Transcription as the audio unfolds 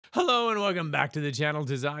Hello and welcome back to the channel.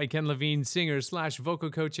 It is I, Ken Lavigne, singer / vocal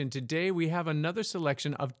coach, and today we have another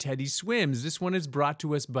selection of Teddy SWIMS. This one is brought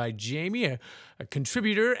to us by Jamie, a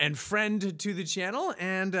contributor and friend to the channel.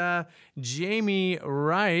 And Jamie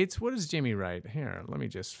writes, what does Jamie write? Here, let me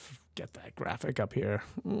just get that graphic up here.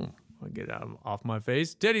 I'll get it off my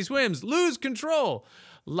face. Teddy SWIMS, Lose Control,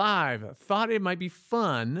 live. Thought it might be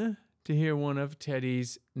fun to hear one of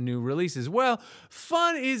Teddy's new releases. Well,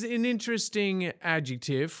 fun is an interesting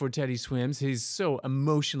adjective for Teddy SWIMS. He's so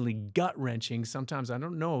emotionally gut-wrenching. Sometimes I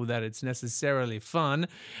don't know that it's necessarily fun.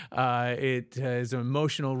 It is an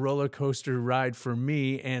emotional roller coaster ride for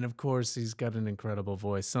me. And of course, he's got an incredible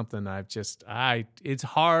voice. Something it's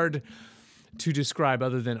hard to describe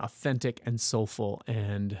other than authentic and soulful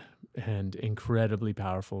and incredibly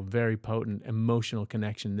powerful, very potent emotional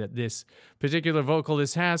connection that this particular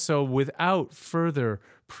vocalist has. So without further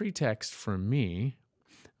pretext from me,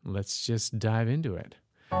 let's just dive into it.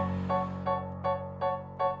 One,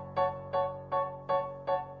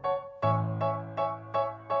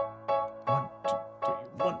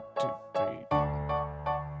 two, three.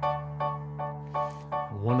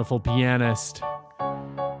 A wonderful pianist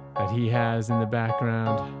that he has in the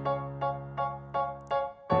background.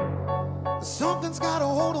 Something's got a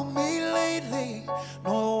hold on me lately.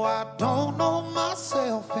 No, I don't know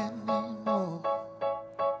myself anymore.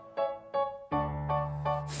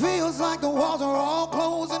 Feels like the walls are all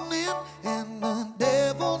closing in and the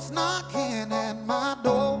devil's knocking at my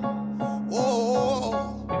door. Whoa,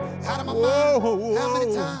 out of my mind. How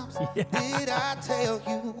many times did I tell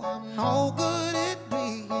you I'm no good at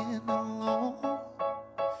being alone?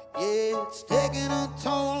 Yeah, it's taking a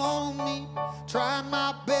toll on me. Trying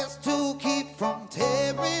my best to keep from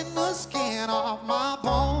tearing the skin off my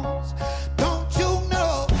bones. Don't you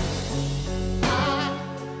know I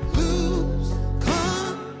lose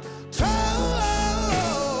control?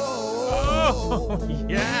 Oh,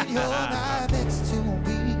 yeah. When you're not next to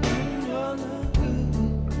me,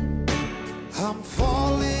 I'm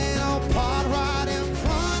falling apart right in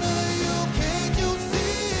front of you. Can't you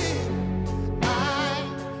see? I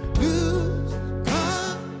lose control.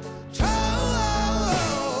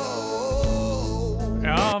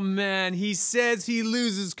 Oh man, he says he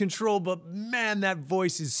loses control, but man, that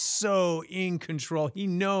voice is so in control. He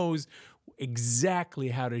knows exactly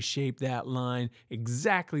how to shape that line,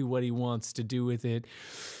 exactly what he wants to do with it.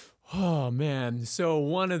 Oh man, so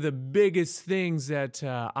one of the biggest things that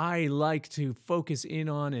I like to focus in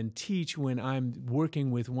on and teach when I'm working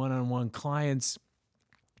with one-on-one clients,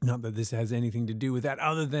 not that this has anything to do with that,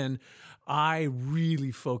 other than I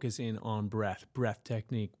really focus in on breath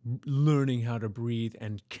technique, learning how to breathe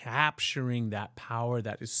and capturing that power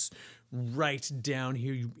that is right down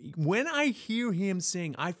here. When I hear him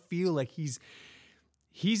sing, I feel like he's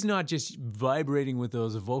not just vibrating with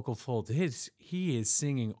those vocal folds. He is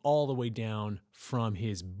singing all the way down from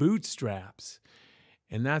his bootstraps.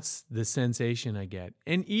 And that's the sensation I get.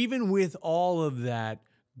 And even with all of that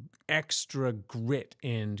extra grit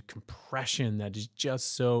and compression that is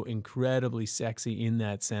just so incredibly sexy in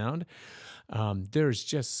that sound, there's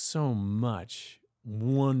just so much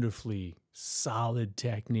wonderfully solid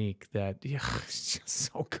technique that it's just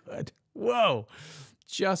so good. Whoa,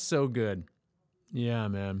 just so good. Yeah,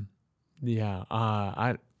 man. Yeah,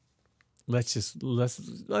 let's just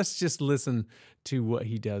listen to what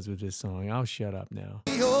he does with this song. I'll shut up now.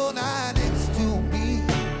 You're not next to me.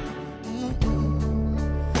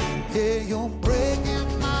 Yeah, you're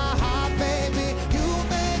breaking my heart, baby. You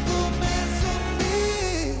make a mess of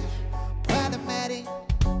me. Problematic.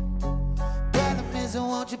 Problem is I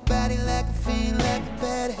want your body like a fiend, like a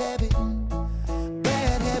bad habit.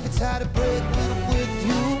 Bad habits hard to break when I'm with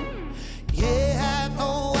you. Yeah, I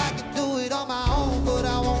know I can do it on my own, but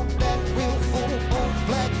I want that real full-on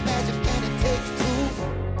black magic, and it takes two.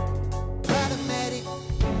 Problematic.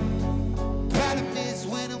 Problem is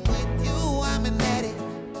when I'm with you, I'm an addict.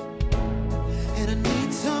 And I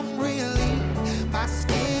need some relief. My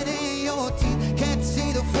skin and your teeth can't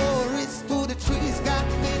see the forest through the trees. Got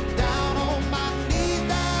me down on my knees,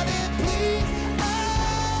 darling, please.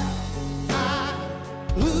 I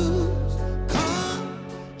lose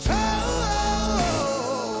control.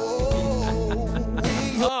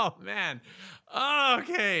 Oh man.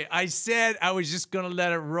 Okay, I said I was just gonna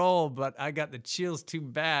let it roll, but I got the chills too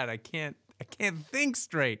bad. I can't think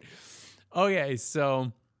straight. Okay,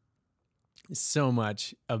 so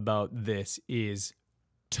much about this is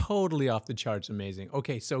totally off the charts amazing.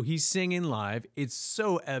 Okay, so he's singing live. It's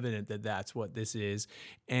so evident that that's what this is.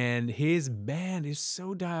 And his band is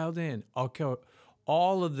so dialed in. Okay,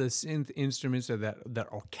 all of the synth instruments or that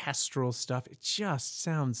orchestral stuff, it just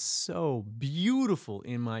sounds so beautiful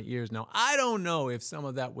in my ears. Now, I don't know if some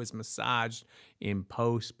of that was massaged in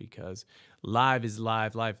post, because live is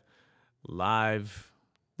live. Live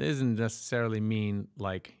doesn't necessarily mean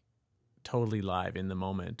like totally live in the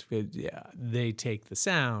moment. Yeah, they take the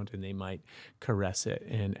sound and they might caress it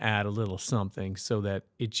and add a little something so that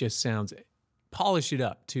it just sounds, polish it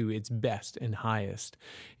up to its best and highest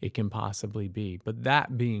it can possibly be. But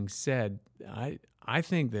that being said, I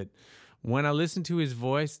think that when I listen to his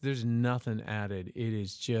voice, there's nothing added. It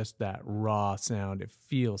is just that raw sound. It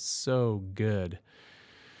feels so good.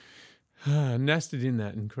 Nested in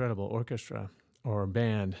that incredible orchestra or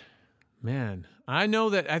band. Man, I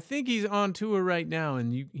know that I think he's on tour right now,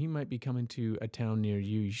 and he might be coming to a town near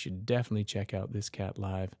you. You should definitely check out this cat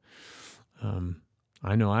live.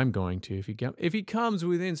 I know I'm going to. If he comes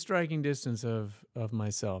within striking distance of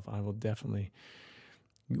myself, I will definitely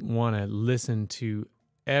want to listen to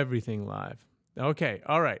everything live. Okay,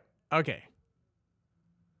 all right, okay.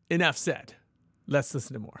 Enough said. Let's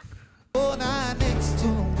listen to more. Next to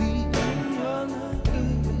me,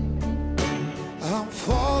 I'm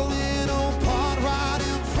falling apart right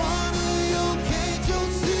in front of you. Can't you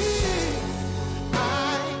see? I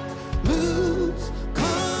lose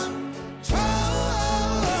control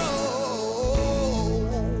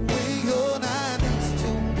when you're not next to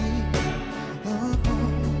me.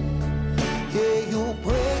 Yeah, you're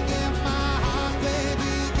breaking my heart,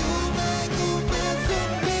 baby. You make a mess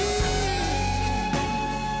of me.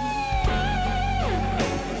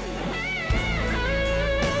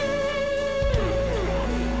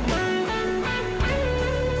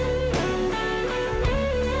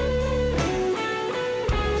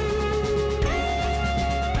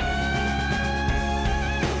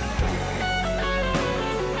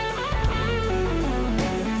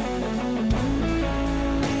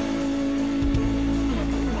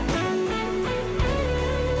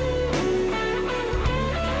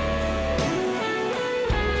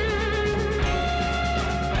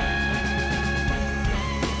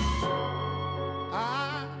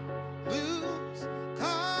 I lose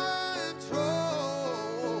control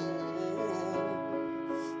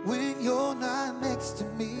when you're not next to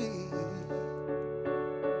me.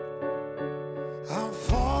 I'm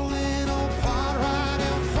falling apart right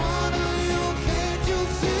in front of you. Can't you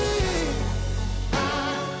see? I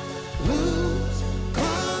lose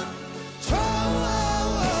control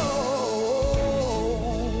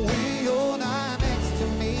when you're not next to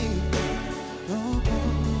me.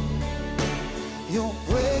 You're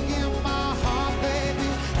breaking my heart, baby.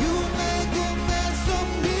 You make a mess of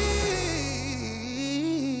me.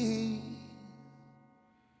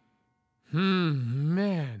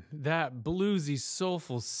 Man, that bluesy,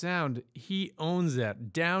 soulful sound, he owns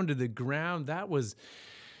that down to the ground. That was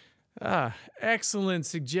excellent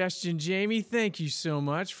suggestion, Jamie. Thank you so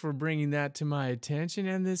much for bringing that to my attention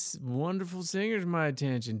and this wonderful singer to my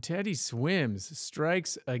attention. Teddy SWIMS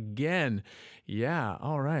strikes again. Yeah,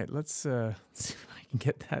 all right. Let's see if I can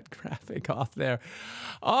get that graphic off there.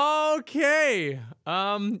 Okay.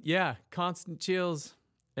 Yeah, constant chills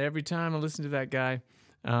every time I listen to that guy.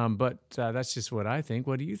 But that's just what I think.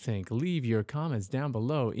 What do you think? Leave your comments down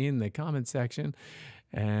below in the comment section,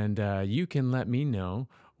 and you can let me know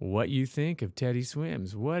what you think of Teddy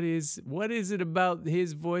SWIMS. What is it about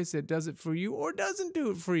his voice that does it for you or doesn't do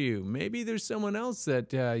it for you? Maybe there's someone else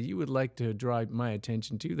that you would like to draw my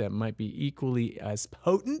attention to that might be equally as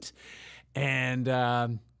potent, and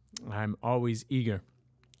I'm always eager.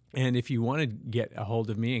 And if you want to get a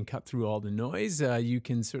hold of me and cut through all the noise, you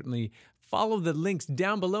can certainly follow the links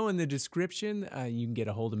down below in the description. You can get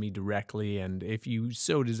a hold of me directly, and if you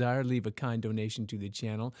so desire, leave a kind donation to the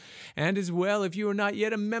channel. And as well, if you are not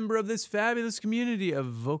yet a member of this fabulous community of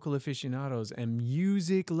vocal aficionados and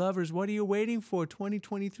music lovers, what are you waiting for?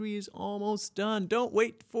 2023 is almost done. Don't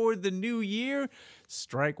wait for the new year.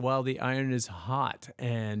 Strike while the iron is hot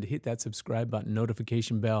and hit that subscribe button,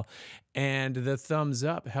 notification bell, and the thumbs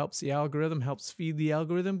up helps the algorithm, helps feed the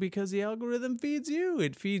algorithm, because the algorithm feeds you.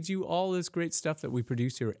 It feeds you all this great stuff that we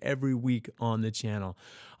produce here every week on the channel.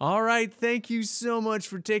 All right, thank you so much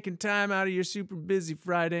for taking time out of your super busy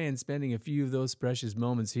Friday and spending a few of those precious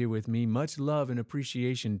moments here with me. Much love and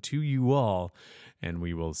appreciation to you all, and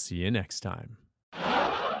we will see you next time.